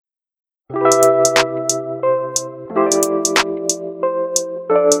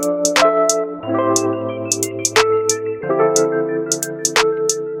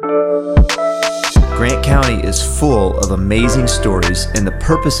of amazing stories, and the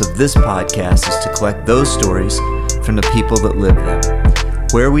purpose of this podcast is to collect those stories from the people that live them.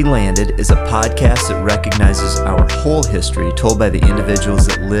 Where We Landed is a podcast that recognizes our whole history told by the individuals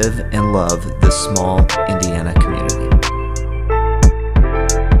that live and love this small Indiana community.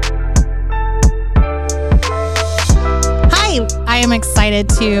 I am excited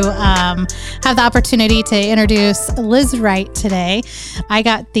to have the opportunity to introduce Liz Wright today. I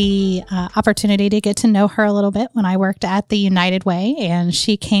got the opportunity to get to know her a little bit when I worked at the United Way, and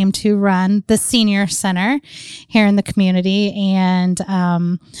she came to run the senior center here in the community, and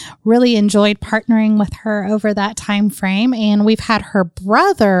really enjoyed partnering with her over that time frame. And we've had her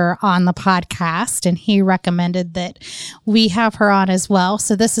brother on the podcast, and he recommended that we have her on as well.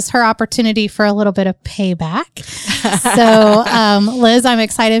 So this is her opportunity for a little bit of payback. So Liz, I'm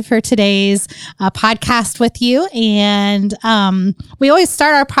excited for today's podcast with you. And we always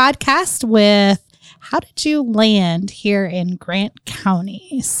start our podcast with, how did you land here in Grant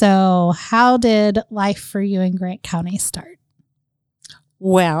County? So how did life for you in Grant County start?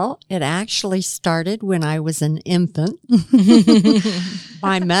 Well, it actually started when I was an infant.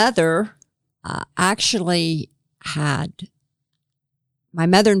 My mother my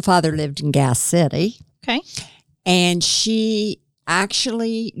mother and father lived in Gas City. Okay. And she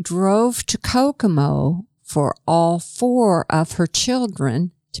actually drove to Kokomo for all 4 of her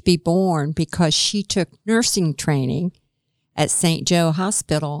children to be born because she took nursing training at St. Joe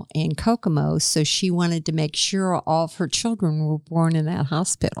Hospital in Kokomo. So she wanted to make sure all of her children were born in that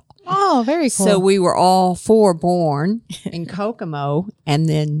hospital. Oh, very cool. So we were all 4 born in Kokomo and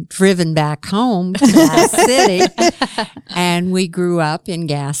then driven back home to Gas City. And we grew up in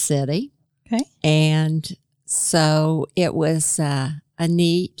Gas City. Okay. And so it was a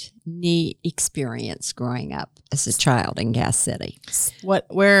neat experience growing up as a child in Gas City.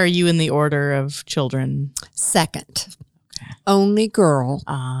 Where are you in the order of children? Second. Okay. Only girl.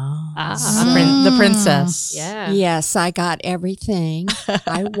 The princess. Yeah. Yes, I got everything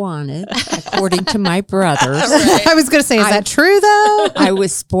I wanted, according to my brothers. Right. I was going to say, is that true, though? I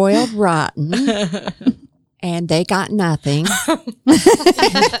was spoiled rotten, and they got nothing.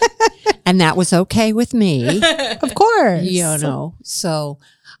 And that was okay with me. Of course. You know, so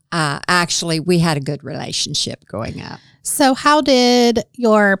actually we had a good relationship growing up. So how did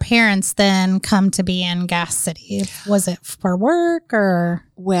your parents then come to be in Gas City? Was it for work or?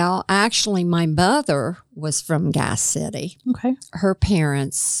 Well, actually my mother was from Gas City. Okay. Her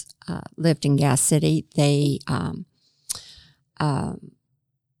parents lived in Gas City. They, my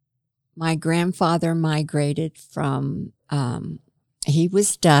grandfather migrated from, he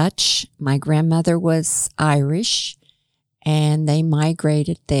was Dutch. My grandmother was Irish, and they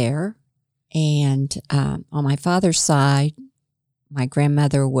migrated there. And on my father's side, my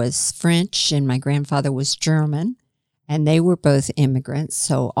grandmother was French and my grandfather was German, and they were both immigrants.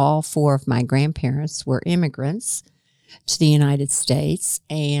 So all 4 of my grandparents were immigrants to the United States.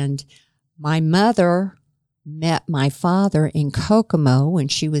 And my mother met my father in Kokomo when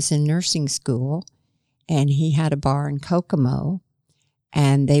she was in nursing school, and he had a bar in Kokomo.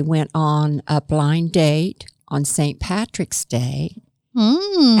 And they went on a blind date on St. Patrick's Day,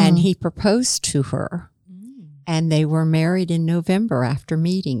 and he proposed to her. And they were married in November after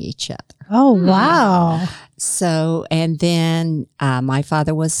meeting each other. Oh, wow. So, and then my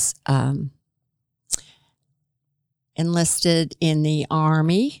father was enlisted in the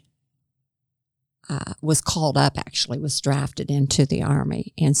Army, was called up, actually, was drafted into the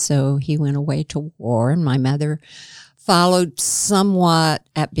Army. And so he went away to war, and my mother followed somewhat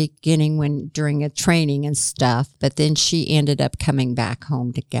at beginning during a training and stuff, but then she ended up coming back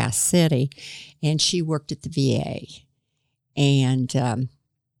home to Gas City, and she worked at the VA. And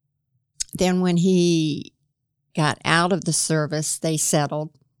then when he got out of the service, they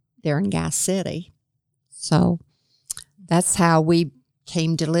settled there in Gas City. So that's how we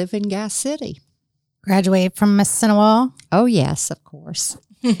came to live in Gas City. Graduated from Mississinewa? Oh, yes, of course.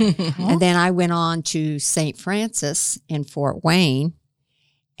 And then I went on to St. Francis in Fort Wayne,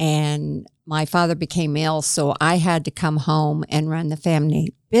 and my father became ill, so I had to come home and run the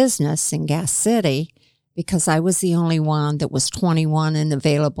family business in Gas City because I was the only one that was 21 and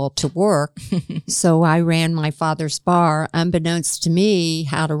available to work. So I ran my father's bar, unbeknownst to me,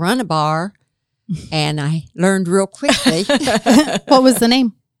 how to run a bar, and I learned real quickly. What was the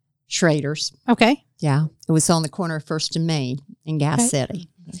name? Schrader's. Okay. Yeah, it was on the corner of 1st and Main in Gas City.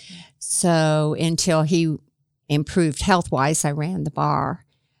 So until he improved health-wise, I ran the bar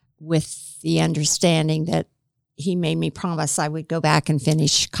with the understanding that he made me promise I would go back and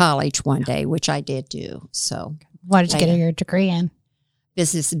finish college one day, which I did do. So, what did you get your degree in?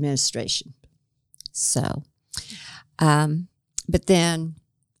 Business administration. So, but then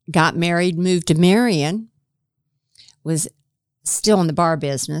got married, moved to Marion, was still in the bar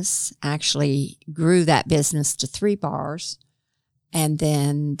business, actually grew that business to 3 bars. And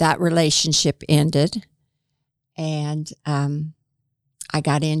then that relationship ended. And I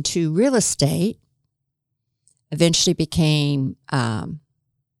got into real estate, eventually became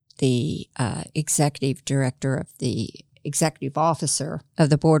the executive director of the executive officer of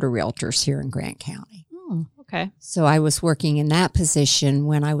the Board of Realtors here in Grant County. Okay. So I was working in that position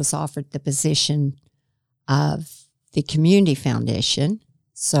when I was offered the position of the Community Foundation.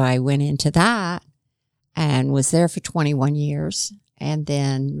 So I went into that and was there for 21 years and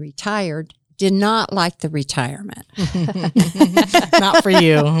then retired. Did not like the retirement. Not for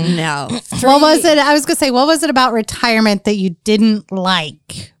you. No. What was it? I was going to say, what was it about retirement that you didn't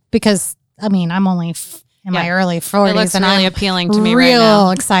like? Because, I mean, I'm only in my early 40s. It looks and really I'm appealing to me real right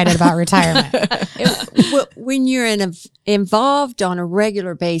now. excited about retirement. When you're involved on a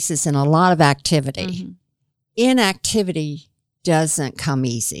regular basis in a lot of activity, inactivity doesn't come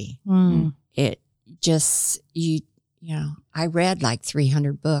easy. It just, I read like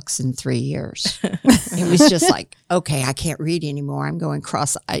 300 books in 3 years. It was just like, okay, I can't read anymore. I'm going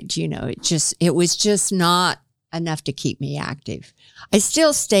cross-eyed. It was just not enough to keep me active. I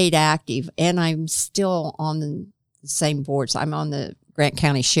still stayed active, and I'm still on the same boards. I'm on the Grant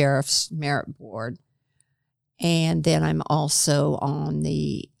County Sheriff's Merit Board, and then I'm also on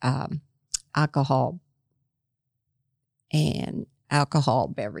the Alcohol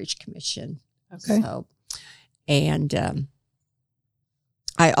Beverage Commission. Okay. So, and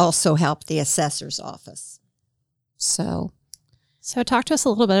I also help the assessor's office. So talk to us a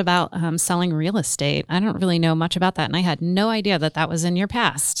little bit about selling real estate. I don't really know much about that, and I had no idea that was in your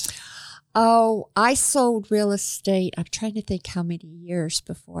past. Oh, I sold real estate. I'm trying to think how many years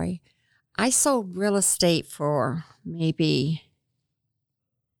before I sold real estate for maybe,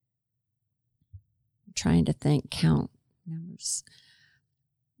 I'm trying to count numbers,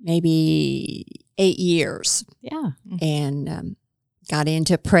 maybe 8 years. Yeah. And got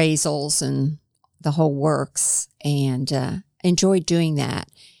into appraisals and the whole works, and enjoyed doing that.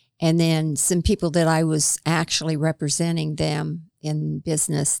 And then some people that I was actually representing them in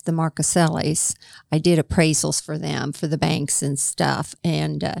business, the Marcasellis, I did appraisals for them, for the banks and stuff.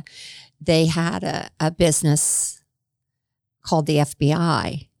 And they had a business called the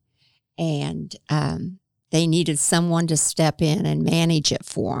FBI, and they needed someone to step in and manage it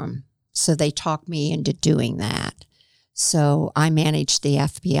for them. So they talked me into doing that. So I managed the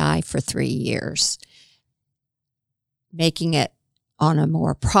FBI for 3 years, making it on a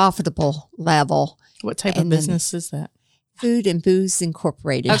more profitable level. What type of business is that? Food and Booze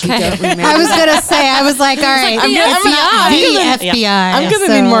Incorporated. Okay. You don't remember I was that? going to say, I was like, all right, I'm the FBI. I'm going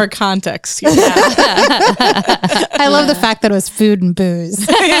to need more context here. I love the fact that it was food and booze.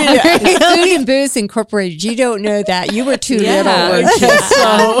 Food and Booze Incorporated. You don't know that. You were too little. I guess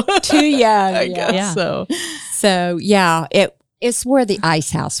so. Too young. I guess so. So, yeah, it's where the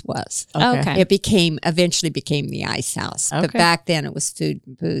Ice House was. Okay. It eventually became the Ice House. But Okay. back then it was Food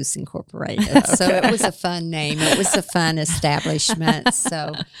and Booze Incorporated. So it was a fun name. It was a fun establishment.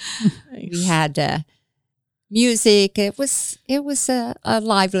 So we had music. It was a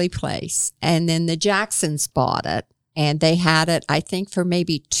lively place. And then the Jacksons bought it, and they had it, I think, for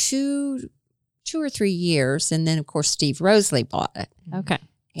maybe two or 3 years. And then, of course, Steve Roseley bought it. Okay.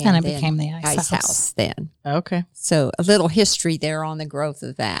 And it then became the Ice House then. Okay. So a little history there on the growth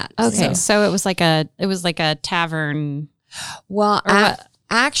of that. Okay. So it was like a tavern. Well, Or what?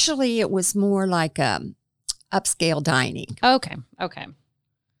 actually, it was more like upscale dining Okay.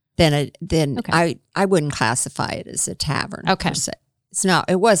 than Okay. I wouldn't classify it as a tavern. Okay. Per se.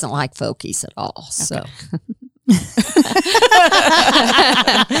 It wasn't like Folkies at all. So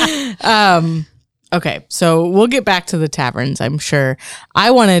Okay, so we'll get back to the taverns, I'm sure.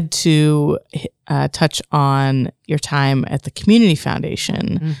 I wanted to touch on your time at the Community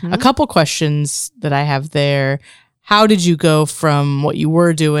Foundation. A couple questions that I have there. How did you go from what you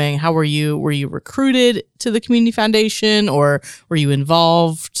were doing? How were you? Were you recruited to the Community Foundation, or were you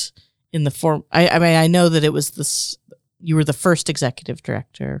involved in the form? I mean, I know that it was this. You were the first executive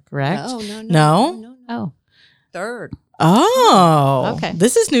director, correct? No. Oh. Third. Oh, Okay.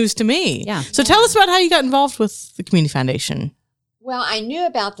 This is news to me. Yeah. So tell us about how you got involved with the Community Foundation. Well, I knew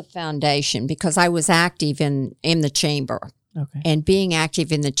about the foundation because I was active in the chamber. Okay. And being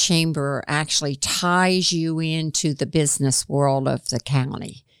active in the chamber actually ties you into the business world of the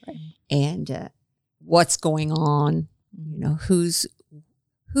county. Right. And what's going on, who's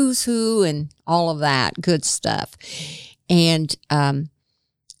who and all of that good stuff. And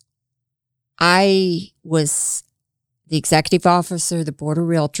I was the executive officer of the Board of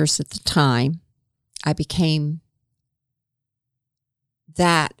Realtors at the time. I became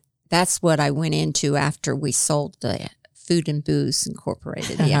that. That's what I went into after we sold the Food and Booze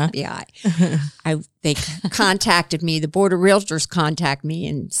Incorporated, the FBI. They contacted me. The Board of Realtors contacted me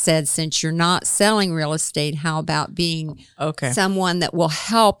and said, since you're not selling real estate, how about being someone that will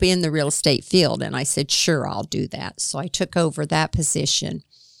help in the real estate field? And I said, sure, I'll do that. So I took over that position.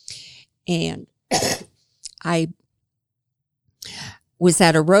 And I was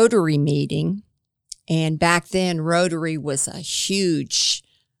at a Rotary meeting. And back then, Rotary was a huge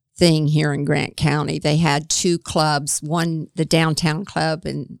thing here in Grant County. They had two clubs, one the downtown club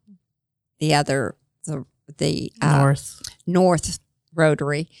and the other the North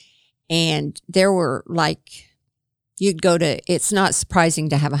Rotary. And there were you'd go to, it's not surprising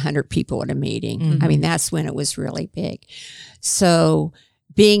to have 100 people at a meeting. Mm-hmm. I mean, that's when it was really big. So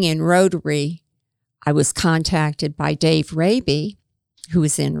being in Rotary, I was contacted by Dave Raby, who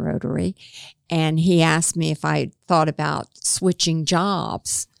was in Rotary, and he asked me if I thought about switching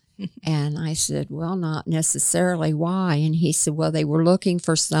jobs. And I said, well, not necessarily. Why? And he said, well, they were looking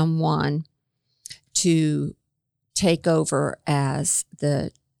for someone to take over as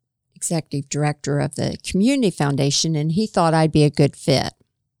the executive director of the community foundation, and he thought I'd be a good fit.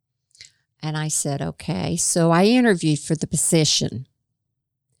 And I said, okay. So I interviewed for the position.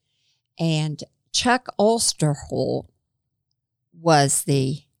 And Chuck Osterholt was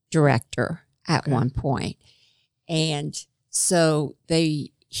the director at one point. And so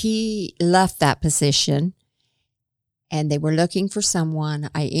he left that position, and they were looking for someone.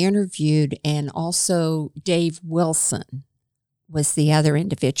 I interviewed, and also Dave Wilson was the other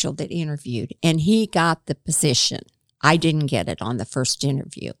individual that interviewed, and he got the position. I didn't get it on the first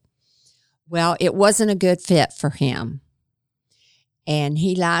interview. Well, it wasn't a good fit for him, and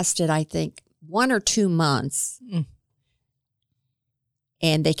he lasted, I think, 1 or 2 months.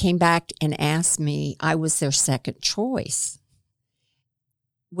 And they came back and asked me, I was their second choice,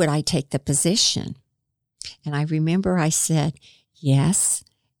 would I take the position? And I remember I said, yes,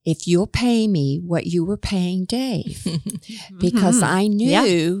 if you'll pay me what you were paying Dave. Because I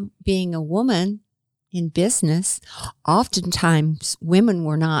knew, being a woman in business, oftentimes women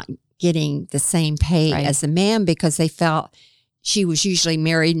were not getting the same pay as a man because they felt she was usually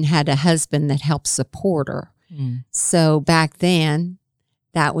married and had a husband that helped support her. So back then,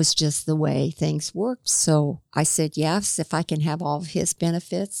 that was just the way things worked. So I said, yes, if I can have all of his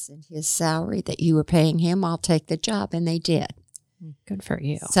benefits and his salary that you were paying him, I'll take the job. And they did. Good for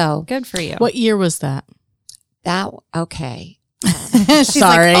you. So good for you. What year was that? Okay. She's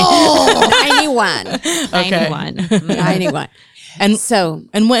Sorry. Like, oh, 91. Okay. 91. And so,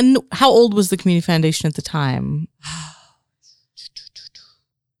 and how old was the Community Foundation at the time?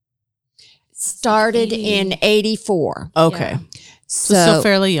 Started in 84. Okay. Yeah. So still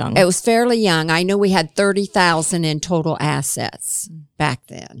fairly young. It was fairly young. I know we had 30,000 in total assets back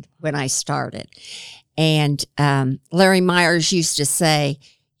then when I started. And Larry Myers used to say,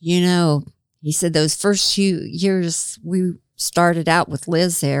 he said those first few years we started out with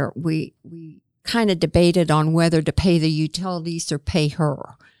Liz there, we kind of debated on whether to pay the utilities or pay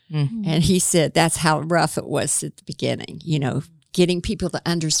her. Mm-hmm. And he said that's how rough it was at the beginning, getting people to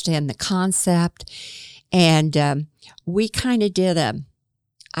understand the concept. And we kind of did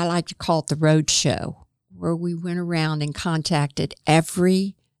I like to call it the road show, where we went around and contacted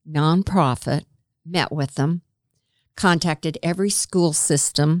every nonprofit, met with them, contacted every school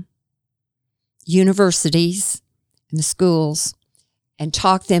system, universities, and the schools, and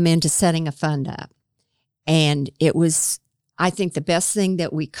talked them into setting a fund up. And it was, I think, the best thing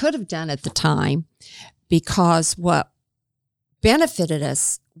that we could have done at the time, because what benefited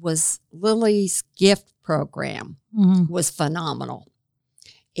us was Lily's gift program was phenomenal.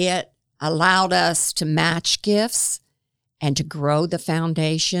 It allowed us to match gifts and to grow the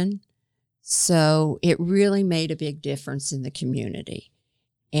foundation. So it really made a big difference in the community.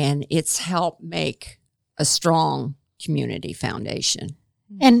 And it's helped make a strong community foundation.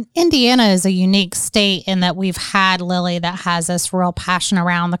 And Indiana is a unique state in that we've had Lily that has this real passion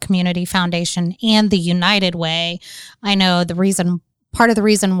around the Community Foundation and the United Way. I know part of the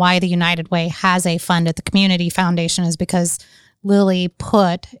reason why the United Way has a fund at the Community Foundation is because Lily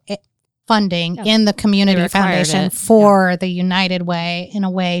put funding in the Community Foundation for the United Way in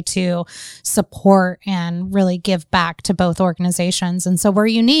a way to support and really give back to both organizations. And so we're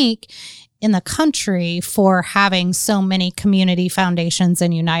unique in the country for having so many community foundations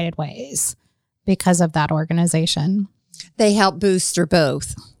and United Ways because of that organization. They help booster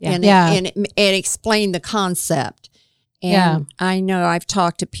both and explain the concept. And I know I've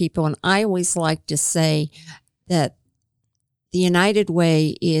talked to people, and I always like to say that the United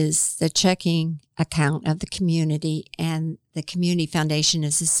Way is the checking account of the community, and the Community Foundation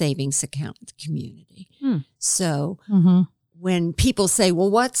is the savings account of the community. So when people say, well,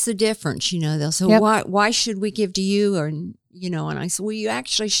 what's the difference? You know, they'll say, why should we give to you? Or, you know, and I say, well, you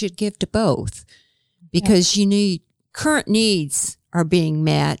actually should give to both, because you need, current needs are being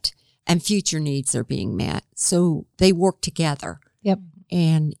met and future needs are being met. So they work together. Yep.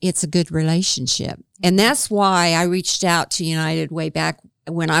 And it's a good relationship. And that's why I reached out to United Way back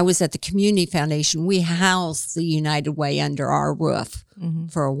when I was at the Community Foundation. We housed the United Way under our roof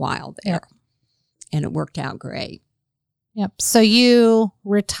for a while there. Yep. And it worked out great. Yep. So you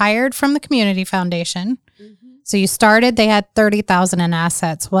retired from the Community Foundation. So you started, they had 30,000 in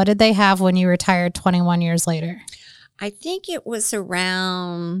assets. What did they have when you retired 21 years later? I think it was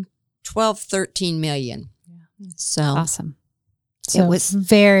around 12, 13 million. So Awesome. So it was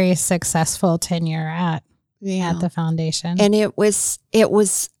very successful tenure at the foundation. And it was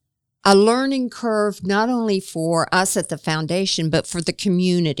a learning curve, not only for us at the foundation, but for the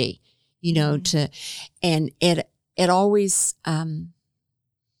community, you know, and it always,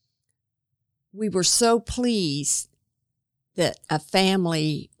 we were so pleased that a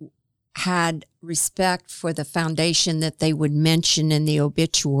family had respect for the foundation, that they would mention in the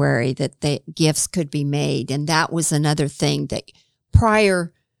obituary that the gifts could be made. And that was another thing that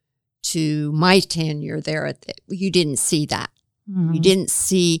prior to my tenure there, you didn't see that. You didn't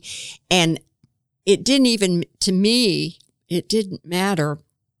see, and it didn't even, to me, it didn't matter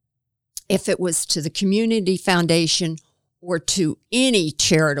if it was to the Community Foundation or to any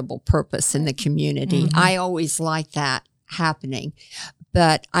charitable purpose in the community. I always liked that happening.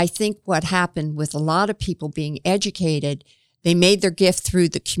 But I think what happened with a lot of people being educated, they made their gift through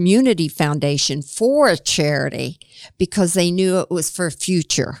the Community Foundation for a charity because they knew it was for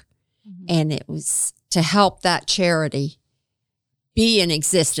future. And it was to help that charity be in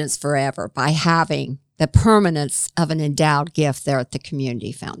existence forever by having the permanence of an endowed gift there at the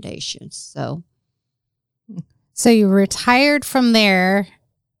Community Foundation. So you retired from there,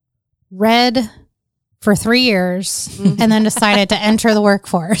 read for 3 years, and then decided to enter the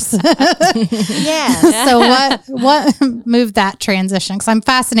workforce. yes. So what moved that transition? Because I'm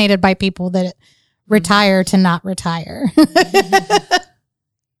fascinated by people that retire to not retire.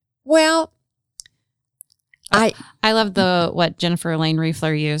 Well, I love what Jennifer Elaine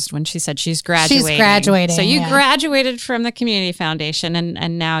Riefler used when she said she's graduating. She's graduating. So you graduated from the Community Foundation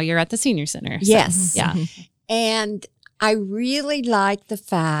and now you're at the Senior Center. So, yes. Yeah. And I really like the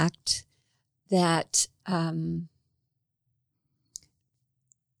fact that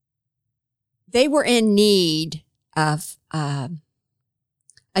they were in need of a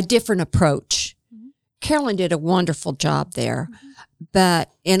different approach. Carolyn did a wonderful job there.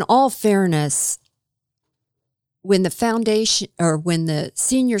 But in all fairness, when the foundation or when the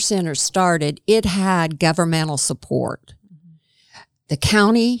Senior Center started, it had governmental support. The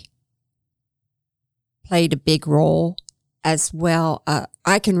county played a big role as well.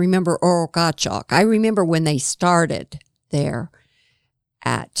 I can remember Earl Gottschalk. I remember when they started there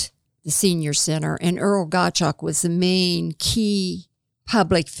at the Senior Center, and Earl Gottschalk was the main key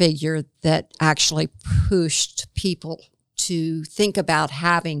public figure that actually pushed people to think about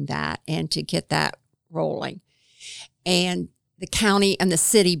having that and to get that rolling. And the county and the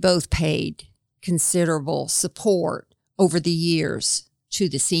city both paid considerable support over the years to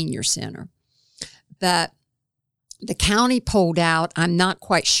the Senior Center. But the county pulled out. I'm not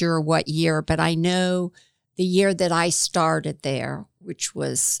quite sure what year, but I know the year that I started there, which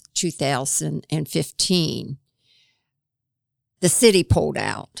was 2015, the city pulled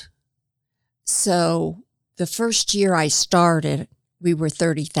out. So the first year I started, we were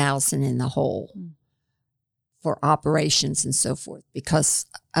 30,000 in the hole for operations and so forth because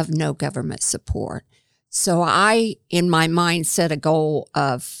of no government support. So I, in my mind, set a goal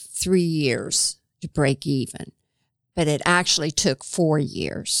of 3 years to break even. But it actually took 4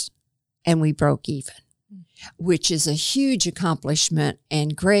 years and we broke even, which is a huge accomplishment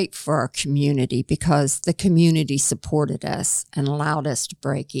and great for our community because the community supported us and allowed us to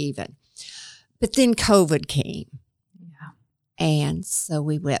break even. But then COVID came. And so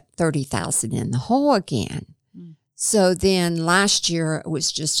we went 30,000 in the hole again. So then last year it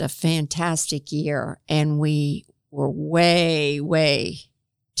was just a fantastic year and we were way, way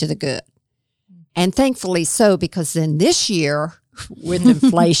to the good. And thankfully so, because then this year with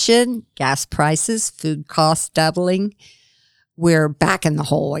inflation, gas prices, food costs doubling, we're back in the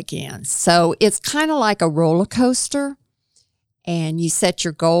hole again. So it's kind of like a roller coaster and you set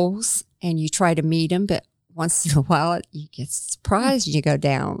your goals and you try to meet them. But once in a while you get surprised, you go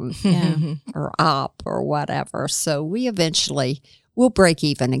down or up or whatever. So we'll break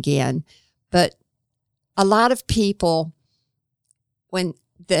even again. But a lot of people, when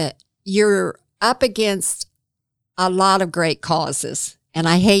you're up against a lot of great causes, and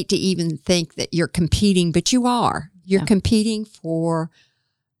I hate to even think that you're competing, but you are. You're competing for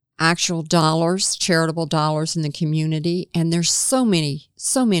actual dollars, charitable dollars in the community. And there's so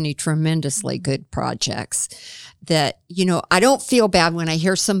many tremendously good projects that, I don't feel bad when I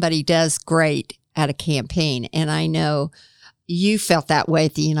hear somebody does great at a campaign. And I know you felt that way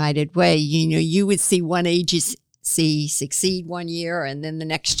at the United Way. You would see one agency succeed one year and then the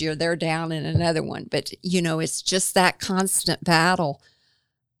next year they're down in another one. But, it's just that constant battle.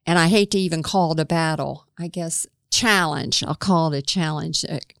 And I hate to even call it a battle, I guess, challenge. I'll call it a challenge,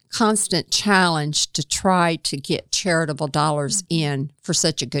 a constant challenge to try to get charitable dollars in for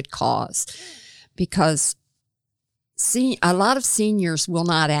such a good cause. Because a lot of seniors will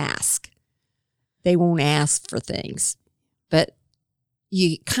not ask. They won't ask for things. But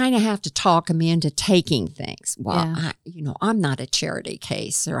you kind of have to talk them into taking things. Well, I'm not a charity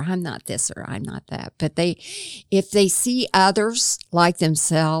case, or I'm not this, or I'm not that. But if they see others like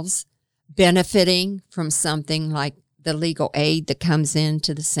themselves benefiting from something like the legal aid that comes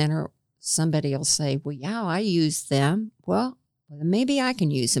into the center, somebody will say, well, yeah, I use them. Well, maybe I can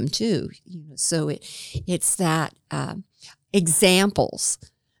use them too. So it's that examples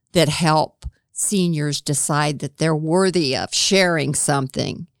that help seniors decide that they're worthy of sharing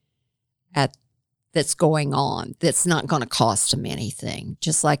something that's going on that's not going to cost them anything.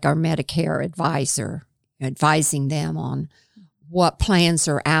 Just like our Medicare advisor, advising them on what plans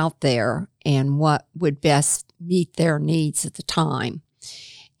are out there and what would best meet their needs at the time.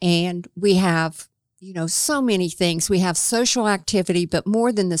 And we have, so many things. We have social activity, but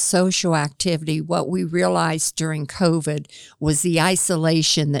more than the social activity, what we realized during COVID was the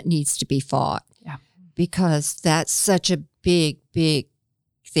isolation that needs to be fought. Yeah. Because that's such a big, big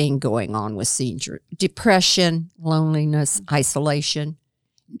thing going on with senior depression, loneliness, isolation.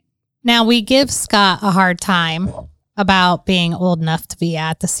 Now, we give Scott a hard time about being old enough to be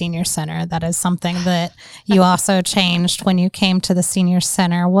at the senior center. That is something that you also changed when you came to the senior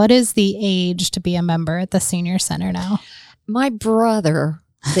center. What is the age to be a member at the senior center now? My brother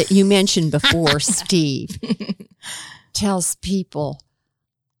that you mentioned before, Steve, tells people,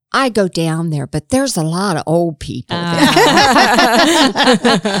 I go down there, but there's a lot of old people there.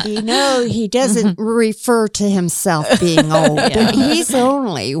 He doesn't refer to himself being old, but he's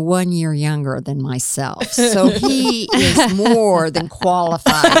only 1 year younger than myself. So he is more than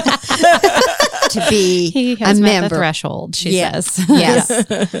qualified to be he has a met member. The threshold, she says.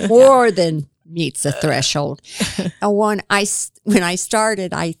 Yes, more than meets the threshold. And when I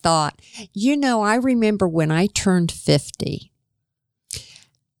started, I thought, I remember when I turned 50,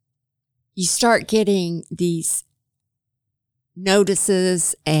 you start getting these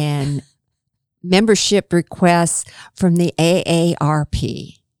notices and membership requests from the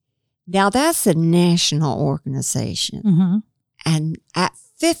AARP. Now, that's a national organization. Mm-hmm. And at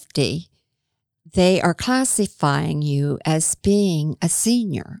 50, they are classifying you as being a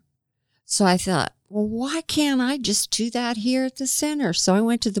senior. So I thought, well, why can't I just do that here at the center? So I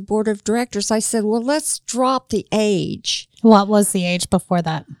went to the board of directors. I said, well, let's drop the age. What was the age before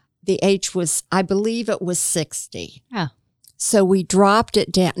that? The age was, I believe it was 60. Yeah. So we dropped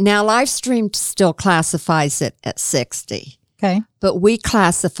it down. Now, Livestream still classifies it at 60. Okay. But we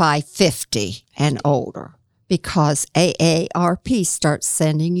classify 50 and older because AARP starts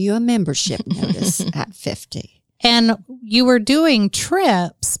sending you a membership notice at 50. And you were doing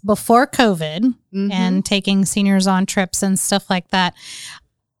trips before COVID and taking seniors on trips and stuff like that.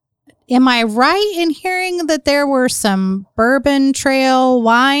 Am I right in hearing that there were some bourbon trail,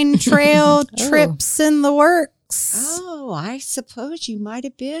 wine trail trips in the works? Oh, I suppose you might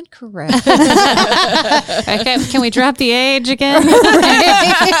have been correct. Okay, can we drop the age again?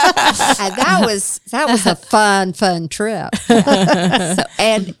 That was a fun trip.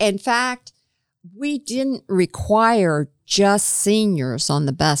 And in fact, we didn't require just seniors on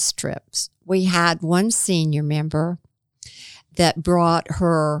the bus trips. We had one senior member that brought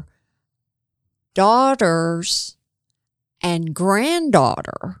her daughters and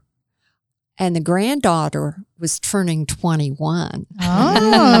granddaughter, and the granddaughter was turning 21.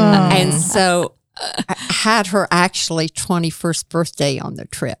 Oh. And so had her actually 21st birthday on the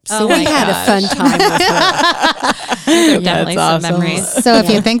trip. So we had a fun time with her. Definitely some memories. So if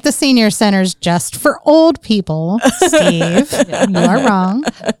you think the senior center's just for old people, Steve, you are wrong.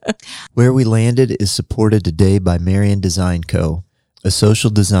 Where We Landed is supported today by Marion Design Co., a social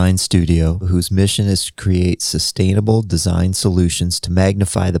design studio whose mission is to create sustainable design solutions to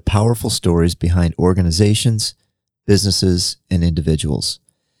magnify the powerful stories behind organizations, businesses, and individuals.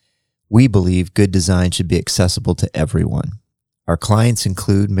 We believe good design should be accessible to everyone. Our clients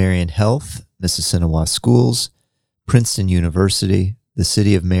include Marion Health, Mississinewa Schools, Princeton University, the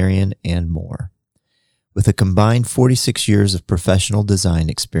City of Marion, and more. With a combined 46 years of professional design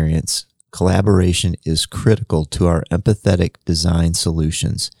experience, collaboration is critical to our empathetic design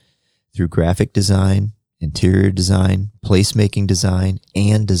solutions through graphic design, interior design, placemaking design,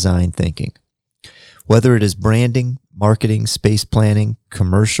 and design thinking. Whether it is branding, marketing, space planning,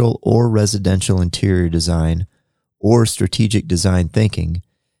 commercial or residential interior design, or strategic design thinking,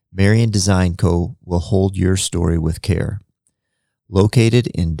 Marion Design Co. will hold your story with care. Located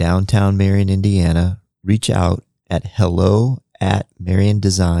in downtown Marion, Indiana, reach out at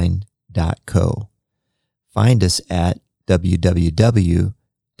hello@mariondesign.co. Find us at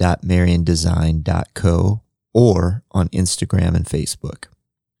www.mariondesign.co or on Instagram and Facebook.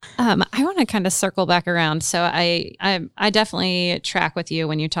 I want to kind of circle back around. So I definitely track with you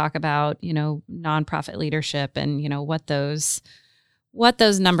when you talk about, nonprofit leadership and, what those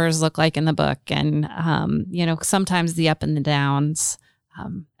numbers look like in the book. And, sometimes the up and the downs.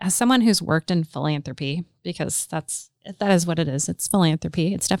 As someone who's worked in philanthropy, because that is what it is. It's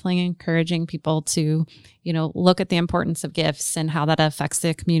philanthropy. It's definitely encouraging people to, look at the importance of gifts and how that affects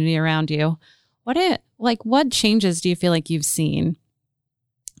the community around you. What changes do you feel like you've seen?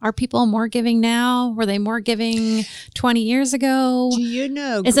 Are people more giving now? Were they more giving 20 years ago? Do you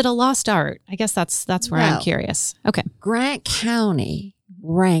know? Is it a lost art? I guess that's where I'm curious. Okay. Grant County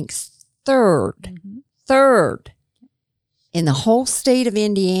ranks third in the whole state of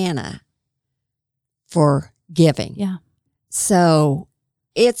Indiana for giving. Yeah. So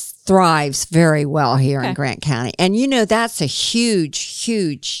it thrives very well here in Grant County. And that's a huge,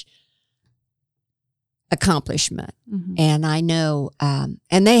 huge accomplishment. Mm-hmm. And I know, and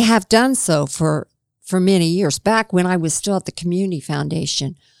they have done so for many years. Back when I was still at the Community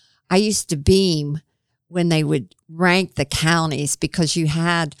Foundation, I used to beam when they would rank the counties because you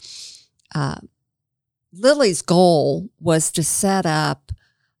had, Lily's goal was to set up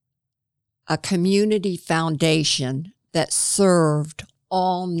a community foundation that served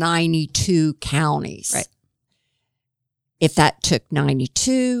all 92 counties. Right. If that took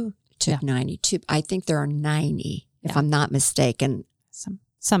 92, took 92. I think there are 90, if I'm not mistaken.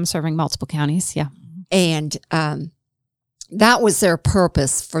 Some serving multiple counties, yeah. And that was their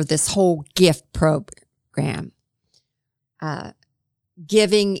purpose for this whole gift program.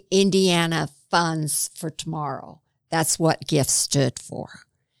 Giving Indiana funds for tomorrow. That's what GIFT stood for.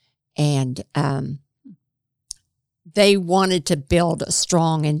 And they wanted to build a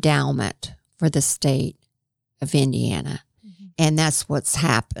strong endowment for the state of Indiana. And that's what's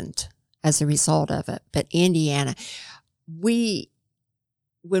happened as a result of it. But Indiana, when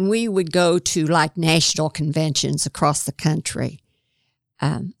we would go to like national conventions across the country,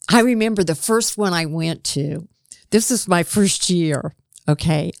 I remember the first one I went to, this was my first year.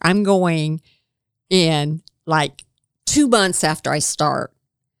 Okay. I'm going in like 2 months after I start.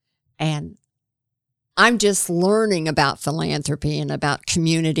 And I'm just learning about philanthropy and about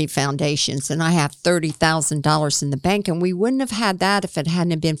community foundations. And I have $30,000 in the bank. And we wouldn't have had that if it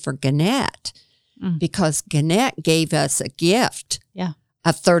hadn't been for Gannett, because Gannett gave us a gift of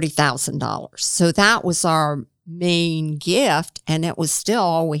 $30,000. So that was our main gift. And it was still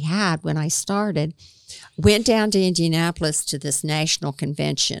all we had when I started. Went down to Indianapolis to this national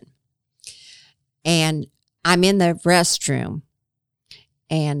convention. And I'm in the restroom.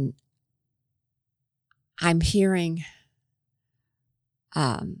 And I'm hearing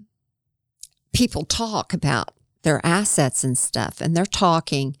people talk about their assets and stuff. And they're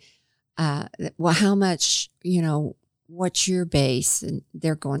talking, well, how much, what's your base? And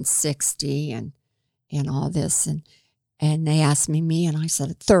they're going 60 and all this. And they asked me, and I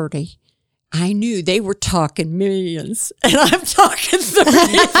said 30. I knew they were talking millions, and I'm talking 30,000. So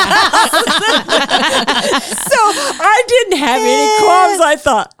I didn't have any qualms. I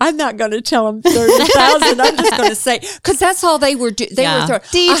thought, I'm not going to tell them 30,000. I'm just going to say, because that's all they were doing. They were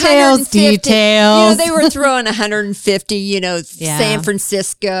throwing details. They were throwing 150, San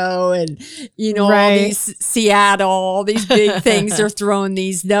Francisco and, all these Seattle, all these big things. They're throwing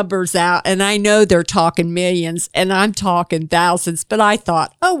these numbers out, and I know they're talking millions, and I'm talking thousands. But I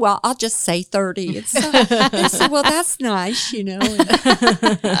thought, oh, well, I'll just say 30. They said, well, that's nice,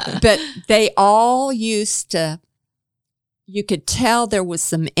 But they all used to, you could tell there was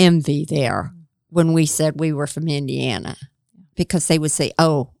some envy there when we said we were from Indiana, because they would say,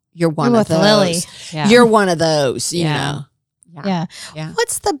 oh, you're one of those. Lily. Yeah. You're one of those, you know. Yeah. Yeah.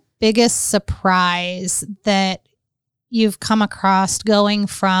 What's the biggest surprise that you've come across going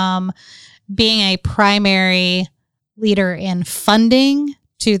from being a primary leader in funding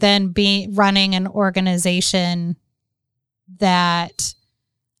to then running an organization that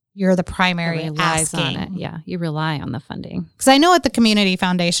you're the primary relies asking? on it. Yeah, you rely on the funding. Because I know at the Community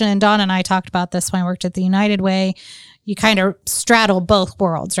Foundation, and Dawn and I talked about this when I worked at the United Way, you kind of straddle both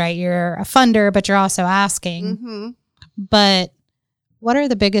worlds, right? You're a funder, but you're also asking. Mm-hmm. But what are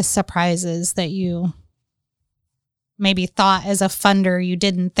the biggest surprises that you maybe thought as a funder you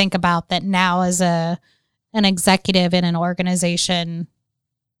didn't think about that now as an executive in an organization?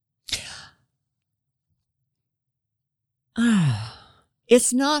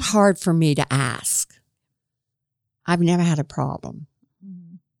 It's not hard for me to ask. I've never had a problem.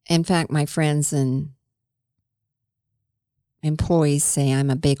 In fact, my friends and employees say I'm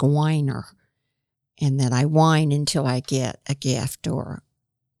a big whiner and that I whine until I get a gift or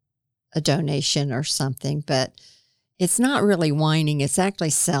a donation or something. But it's not really whining. It's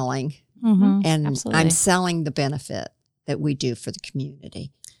actually selling. Mm-hmm. And Absolutely. I'm selling the benefit that we do for the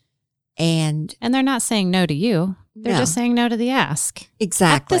community. And And they're not saying no to you. They're No. just saying no to the ask.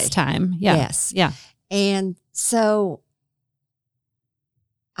 exactly. At this time. Yeah. Yes. Yeah. And so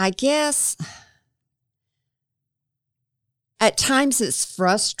I guess at times it's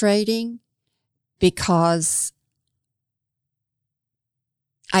frustrating because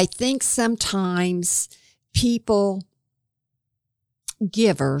I think sometimes people,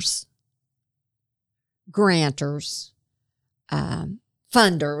 givers, grantors,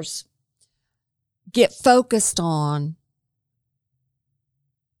 funders, get focused on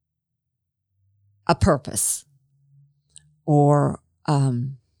a purpose, or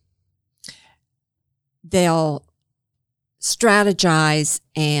they'll strategize,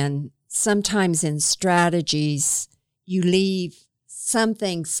 and sometimes in strategies you leave some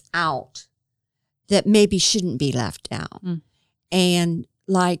things out that maybe shouldn't be left out. Mm. And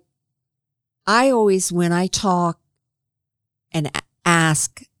like I always, when I talk and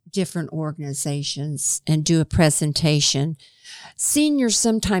ask different organizations and do a presentation, seniors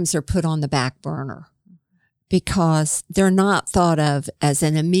sometimes are put on the back burner because they're not thought of as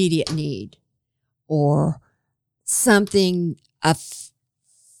an immediate need or something,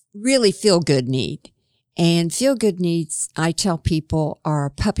 really feel-good need. And feel-good needs, I tell people, are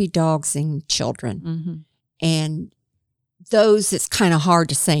puppy dogs and children. Mm-hmm. And those it's kind of hard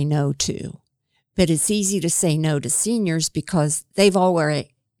to say no to. But it's easy to say no to seniors because they've already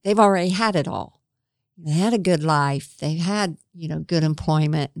had it all. They had a good life. They've had, good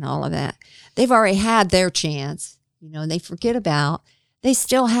employment and all of that. They've already had their chance, and they forget about, they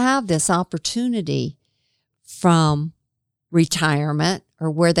still have this opportunity from retirement or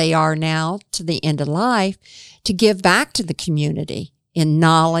where they are now to the end of life to give back to the community in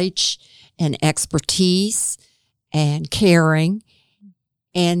knowledge and expertise and caring,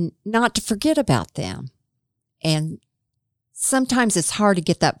 and not to forget about them. And sometimes it's hard to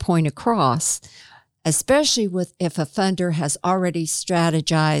get that point across, especially if a funder has already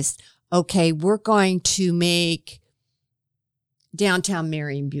strategized, okay, we're going to make downtown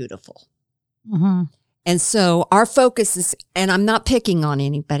Marion beautiful. Mm-hmm. And so our focus is, and I'm not picking on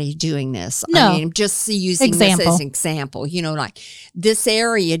anybody doing this. No. I mean, I'm just using this as an example. Like this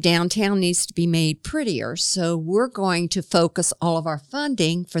area downtown needs to be made prettier. So we're going to focus all of our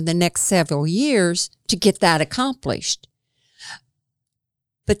funding for the next several years to get that accomplished.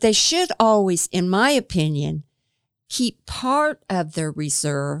 But they should always, in my opinion, keep part of their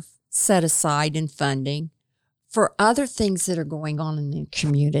reserve set aside in funding for other things that are going on in the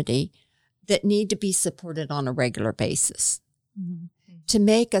community that need to be supported on a regular basis, mm-hmm. to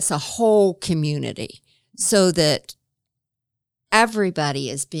make us a whole community so that everybody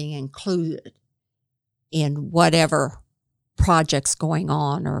is being included in whatever project's going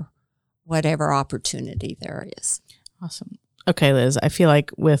on or whatever opportunity there is. Awesome. Okay, Liz, I feel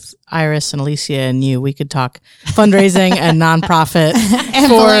like with Iris and Alicia and you, we could talk fundraising and nonprofit and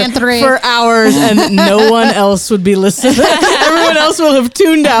philanthropy for hours, and no one else would be listening. Everyone else will have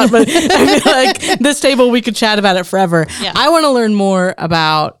tuned out, but I feel like this table, we could chat about it forever. Yeah. I want to learn more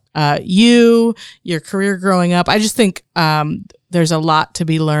about you, your career growing up. I just think there's a lot to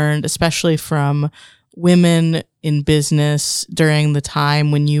be learned, especially from women in business during the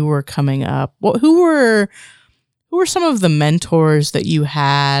time when you were coming up. Who were some of the mentors that you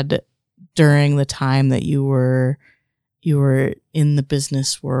had during the time that you were in the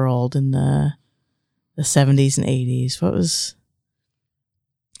business world in the 70s and 80s? What was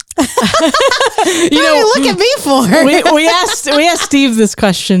look at me for? we asked Steve this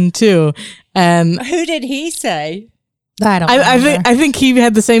question too, and Who did he say? I don't. I think he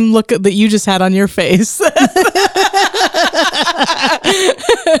had the same look that you just had on your face.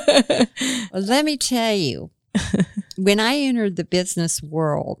 Well, let me tell you, when I entered the business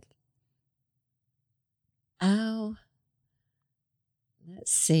world, let's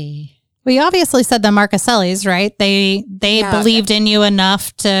see. We obviously said the Marcasellis, right? They believed in you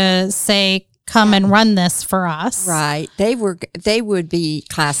enough to say, "Come and run this for us." Right. They would be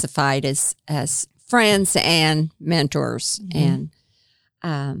classified as friends and mentors, and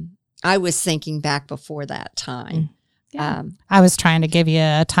I was thinking back before that time. Yeah. I was trying to give you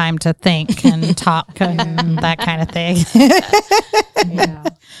a time to think and talk and that kind of thing. Yeah.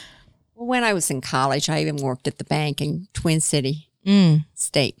 Well, when I was in college, I even worked at the bank in Twin City.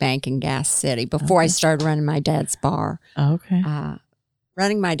 State Bank in Gas City before I started running my dad's bar. Okay.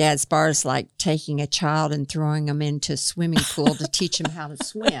 Running my dad's bar is like taking a child and throwing them into a swimming pool to teach them how to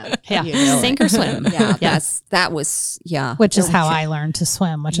swim. Yeah, you know? sink or swim. Yeah, that was Which is how I learned to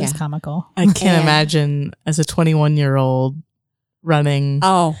swim, which is comical. I can't imagine as a 21-year-old running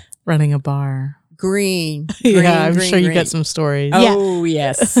a bar. Green. I'm sure you got some stories. Oh,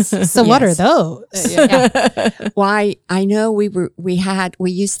 yes. So what are those? Why, I know we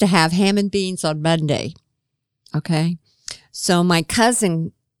used to have ham and beans on Monday. Okay. So my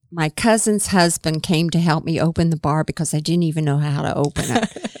cousin's husband came to help me open the bar because I didn't even know how to open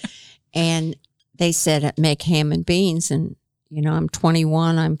it. And they said, make ham and beans. And, you know, I'm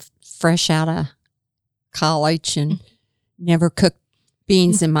 21. I'm fresh out of college and never cooked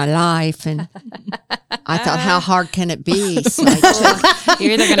beans in my life, and I thought, how hard can it be? So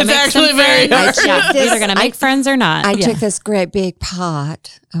you're either going to make some friends. You're either going to make friends or not. I took this great big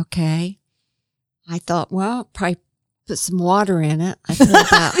pot. Okay, I thought, well, probably put some water in it. I put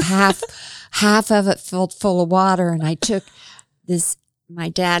about half of it filled full of water, and I took this. My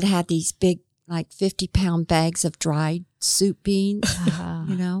dad had these big, like 50-pound bags of dried soup beans.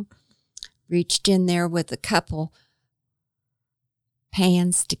 You know, reached in there with a couple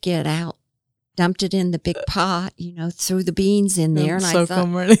pans to get out, dumped it in the big pot, you know, threw the beans in there, and I thought,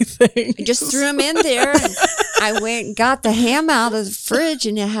 or anything. I just threw them in there, and I went and got the ham out of the fridge,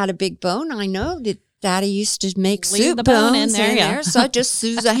 and it had a big bone. I know that Daddy used to make soup the bone bones in there, so I just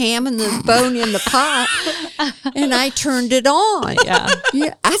threw the ham and the bone in the pot, and I turned it on.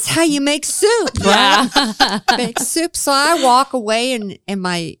 Yeah, that's how you make soup, right? Yeah. Make soup. So I walk away, and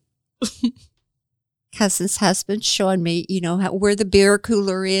my cousin's husband showing me, you know, where the beer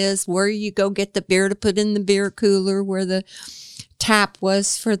cooler is, where you go get the beer to put in the beer cooler, where the tap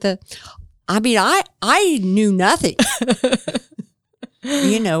was for the. I mean, I knew nothing.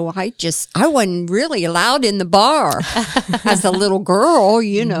 You know, I wasn't really allowed in the bar as a little girl.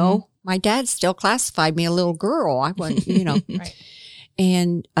 You know, my dad still classified me a little girl. I wasn't, you know, right.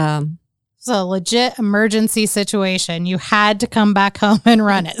 And it's a legit emergency situation. You had to come back home and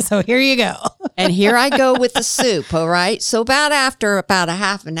run it. So here you go. And here I go with the soup. All right. So after about a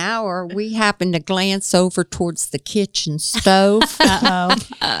half an hour, we happened to glance over towards the kitchen stove.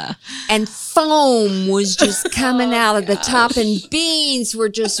 And foam was just coming out of the top, and beans were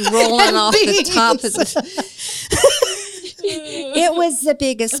just rolling off the top of the. It was the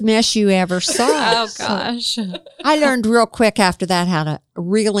biggest mess you ever saw. Oh, gosh. So I learned real quick after that how to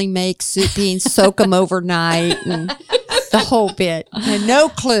really make soup beans, soak them overnight, and the whole bit. I had no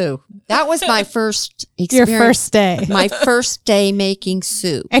clue. That was my first experience. Your first day. My first day making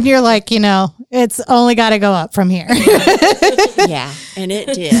soup. And you're like, you know, it's only got to go up from here. Yeah, and it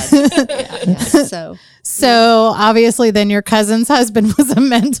did. Yeah. So obviously then your cousin's husband was a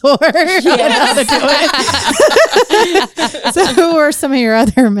mentor. So who were some of your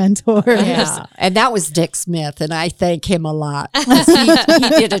other mentors? Yeah. And that was Dick Smith, and I thank him a lot. He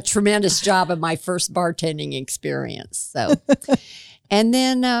did a tremendous job of my first bartending experience. So, and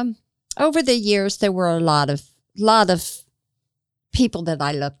then over the years, there were a lot of people that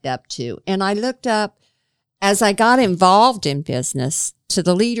I looked up to. And I looked up, as I got involved in business, to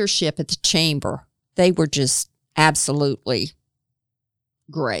the leadership at the chamber. They were just absolutely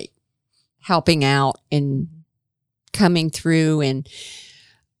great, helping out and coming through. And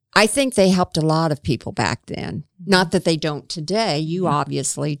I think they helped a lot of people back then. Not that they don't today. You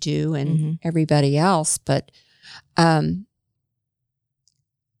obviously do, and everybody else. But I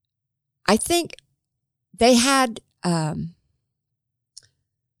think they had, I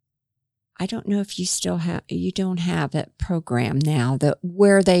don't know if you don't have that program now,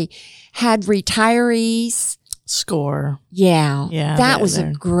 where they had retirees. SCORE. Yeah. That was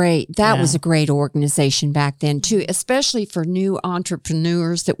a great organization back then too, especially for new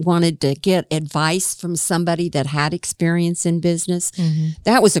entrepreneurs that wanted to get advice from somebody that had experience in business.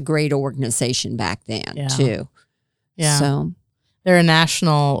 That was a great organization back then too. Yeah. So They're a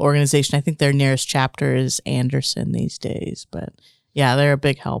national organization. I think their nearest chapter is Anderson these days, but yeah, they're a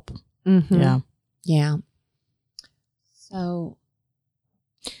big help. Yeah. Yeah. So,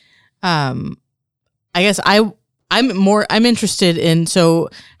 I guess I'm interested in, so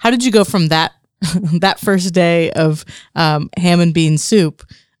how did you go from that that first day of ham and bean soup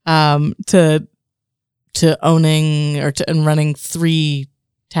to owning and running 3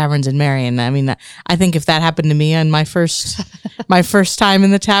 taverns in Marion? I mean, I think if that happened to me on my first time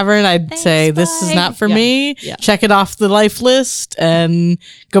in the tavern, I'd say this is not for me. Yeah. Check it off the life list and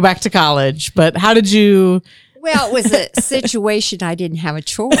go back to college. But how did you? well, it was a situation I didn't have a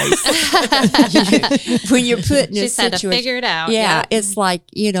choice. When you're put in a Just had to situation, figure it out. yeah, it's like,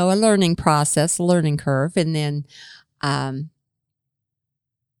 a learning process, a learning curve. And then I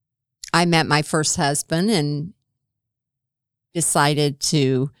met my first husband and decided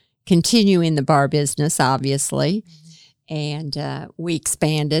to continue in the bar business, obviously. And we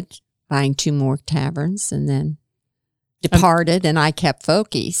expanded, buying 2 more taverns, and then departed, and I kept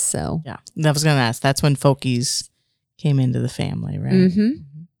Folky's. So, Yeah, I was going to ask. That's when Folky's came into the family, right? mm-hmm.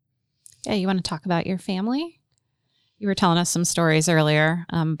 Yeah, you want to talk about your family? You were telling us some stories earlier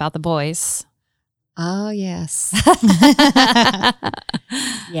about the boys. Oh, yes.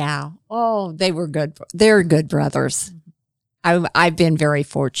 Yeah. Oh, they were good. They're good brothers. I've been very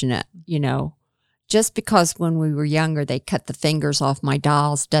fortunate, Just because when we were younger, they cut the fingers off my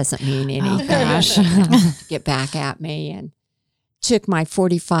dolls doesn't mean anything. gosh. Get back at me, and took my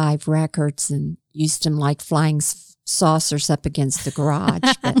 45 records and used them like flying saucers up against the garage.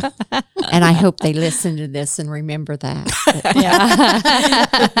 And I hope they listen to this and remember that.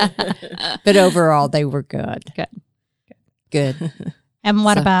 But overall, they were good. Good. And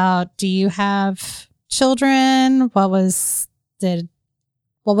what So- about, do you have children? What was it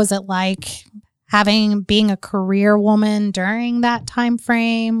like being a career woman during that time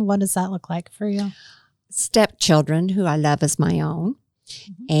frame? What does that look like for you? Stepchildren who I love as my own.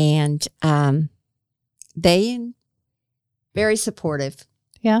 And they very supportive.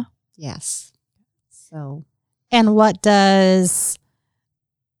 Yeah. Yes. So And what does,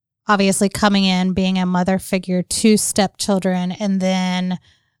 obviously coming in, being a mother figure to stepchildren, and then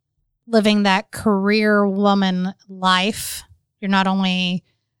living that career woman life, you're not only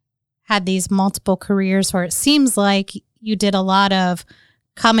had these multiple careers where it seems like you did a lot of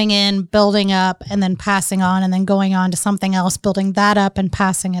coming in, building up, and then passing on, and then going on to something else, building that up and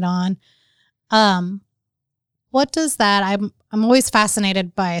passing it on. What does that, I'm always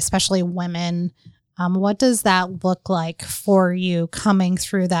fascinated by, especially women. What does that look like for you coming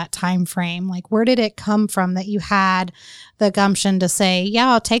through that time frame? Like, where did it come from that you had the gumption to say,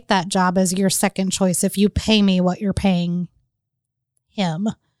 yeah, I'll take that job as your second choice if you pay me what you're paying him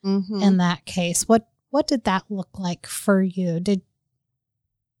in that case? What did that look like for you?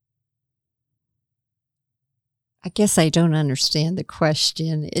 I guess I don't understand the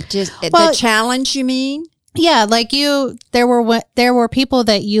question. The challenge, you mean? Yeah, like there were people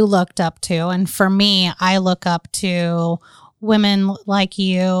that you looked up to, and for me, I look up to women like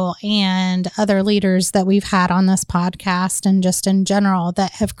you and other leaders that we've had on this podcast and just in general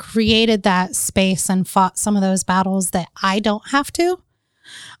that have created that space and fought some of those battles that I don't have to.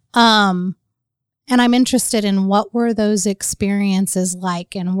 And I'm interested in what were those experiences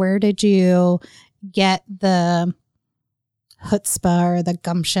like, and where did you get the chutzpah or the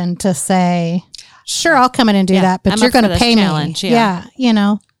gumption to say, sure, I'll come in and do that, but I'm you're up for going to this pay challenge, me. yeah.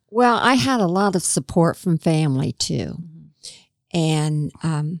 Well, I had a lot of support from family too. And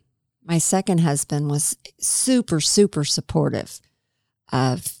my second husband was super, super supportive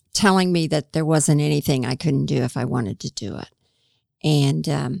of telling me that there wasn't anything I couldn't do if I wanted to do it.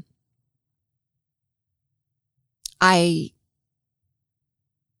 And I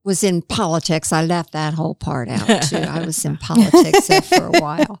was in politics. I left that whole part out too. I was in politics there for a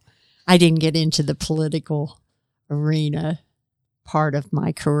while. I didn't get into the political arena part of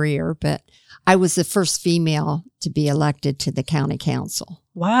my career, but I was the first female to be elected to the county council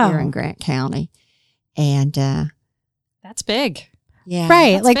here in Grant County. And That's big. yeah.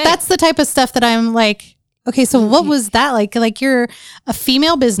 Right. That's Like big. that's the type of stuff that I'm like, okay, so what was that like? Like you're a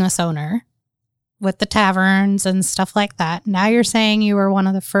female business owner with the taverns and stuff like that. Now you're saying you were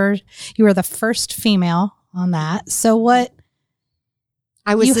the first female on that. So what?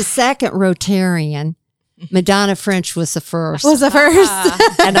 I was the second Rotarian. Madonna French was the first. Was the first?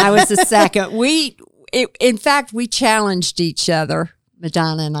 And I was the second. In fact, we challenged each other,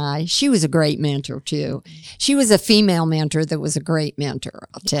 Madonna and I. She was a great mentor too. She was a female mentor that was a great mentor,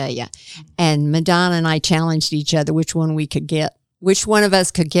 I'll tell you. And Madonna and I challenged each other which one we could get which one of us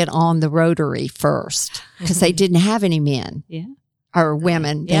could get on the Rotary first, because they didn't have any men or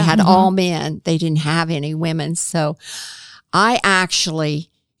women. They had all men. They didn't have any women. So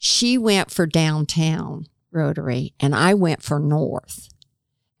she went for downtown Rotary and I went for North,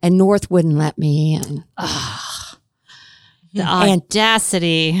 and North wouldn't let me in. The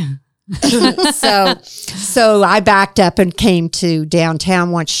audacity. So I backed up and came to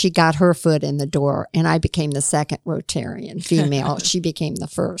downtown once she got her foot in the door, and I became the second Rotarian female. She became the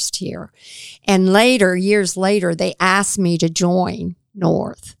first here. And later, years later, they asked me to join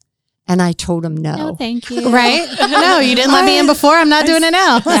North, and I told them no. No, thank you. Right? No, you didn't let me in before. I'm not doing it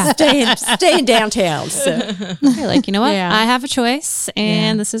now. Stay in downtown. So. You're like, you know what? Yeah. I have a choice,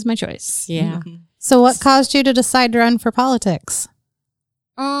 and this is my choice. Yeah. So what caused you to decide to run for politics?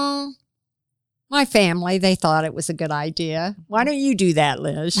 My family, they thought it was a good idea. Why don't you do that,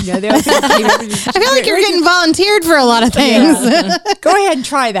 Liz? You know, I feel like you're getting volunteered for a lot of things. Yeah. Go ahead and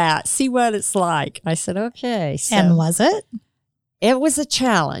try that. See what it's like. I said, okay. So And was it? it was a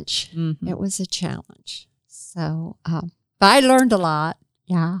challenge. Mhm. It was a challenge. So, but I learned a lot.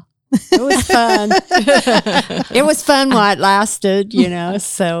 Yeah. It was fun. It was fun while it lasted, you know.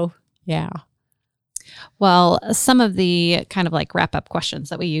 So, yeah. Well, some of the kind of like wrap up questions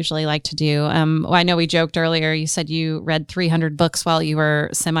that we usually like to do. I know we joked earlier. You said you read 300 books while you were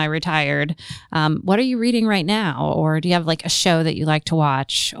semi-retired. What are you reading right now? Or do you have like a show that you like to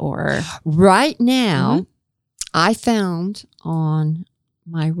watch? Or Right now, I found on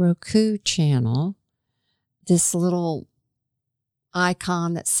my Roku channel this little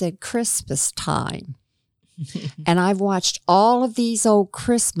icon that said Christmas time. And I've watched all of these old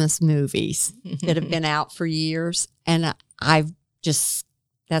Christmas movies that have been out for years. And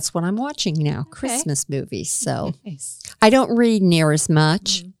that's what I'm watching now, Christmas movies. So I don't read near as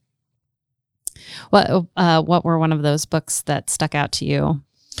much. what were one of those books that stuck out to you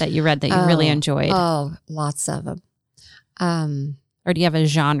that you read that you really enjoyed? Oh, lots of them. Or do you have a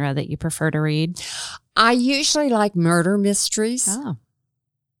genre that you prefer to read? I usually like murder mysteries. Oh,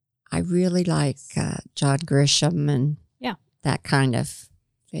 I really like John Grisham and that kind of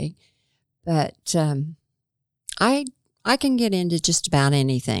thing. But I can get into just about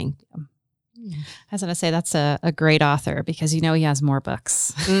anything. I was going to say that's a great author because you know he has more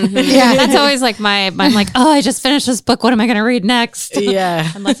books. Yeah. That's always like I'm like, oh, I just finished this book. What am I going to read next? Yeah.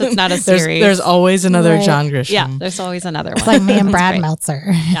 Unless it's not a series. There's always another John Grisham. Yeah, there's always another one. It's like me and That's Brad great. Meltzer.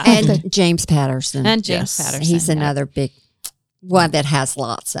 Yeah. And James Patterson. And James Patterson. He's yeah. another big one that has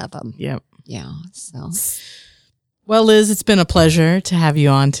lots of them. Yep. Yeah. So, Well, Liz, it's been a pleasure to have you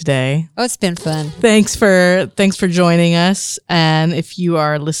on today. oh, it's been fun. Thanks for joining us. And if you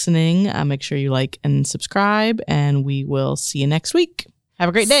are listening, make sure you like and subscribe, and we will see you next week. Have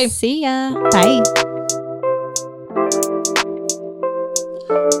a great day. See ya. Bye.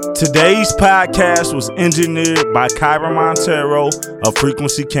 Today's podcast was engineered by Kyra Montero of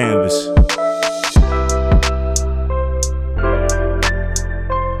Frequency Canvas.